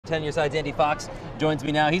10 on your side's Andy Fox joins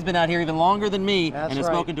me now. He's been out here even longer than me and has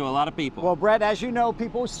spoken to a lot of people. Well, Brett, as you know,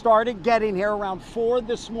 people started getting here around 4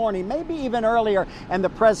 this morning, maybe even earlier, and the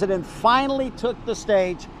president finally took the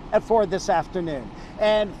stage at 4 this afternoon.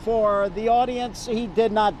 And for the audience, he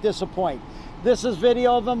did not disappoint. This is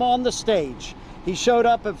video of him on the stage. He showed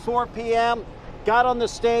up at 4 p.m., got on the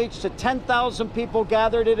stage to 10,000 people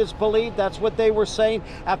gathered, it is believed. That's what they were saying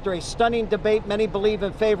after a stunning debate many believe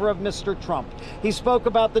in favor of Mr. Trump. He spoke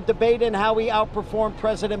about the debate and how he outperformed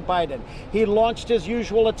President Biden. He launched his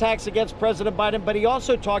usual attacks against President Biden, but he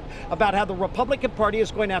also talked about how the Republican Party is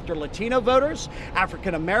going after Latino voters,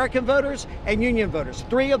 African-American voters, and union voters,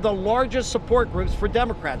 3 of the largest support groups for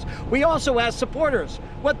Democrats. We also asked supporters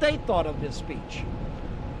what they thought of his speech.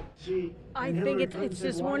 I think it's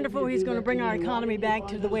just wonderful. He's going to bring our economy back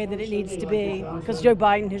to the way that it needs to be, because Joe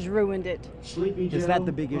Biden has ruined it. Is that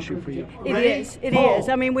the big issue for you? It is. It is.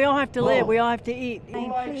 I mean, we all have to live. We all have to eat.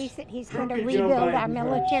 I'm pleased that he's going to rebuild our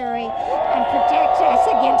military and protect us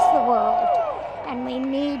against the world. And we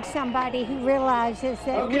need somebody who realizes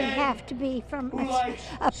that we have to be from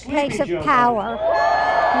a place of power,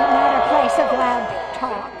 not a place of loud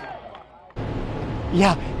talk.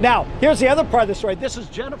 Yeah. Now, here's the other part of the story. This is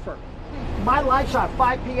Jennifer. My live shot,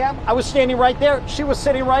 5 p.m. I was standing right there. She was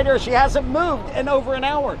sitting right there. She hasn't moved in over an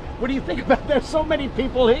hour. What do you think about there's so many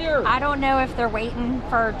people here? I don't know if they're waiting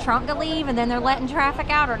for Trump to leave and then they're letting traffic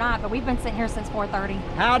out or not, but we've been sitting here since 4:30.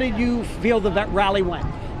 How did you feel that rally went?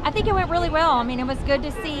 I think it went really well. I mean, it was good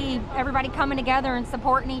to see everybody coming together and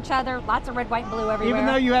supporting each other. Lots of red, white, and blue everywhere. Even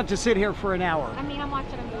though you have to sit here for an hour. I mean, I'm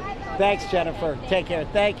watching a movie. Thanks, Jennifer. Take care.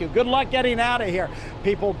 Thank you. Good luck getting out of here.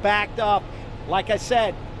 People backed up. Like I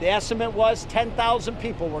said, the estimate was 10,000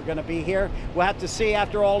 people were going to be here. We'll have to see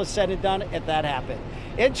after all is said and done if that happened.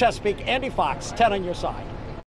 In Chesapeake, Andy Fox, 10 on your side.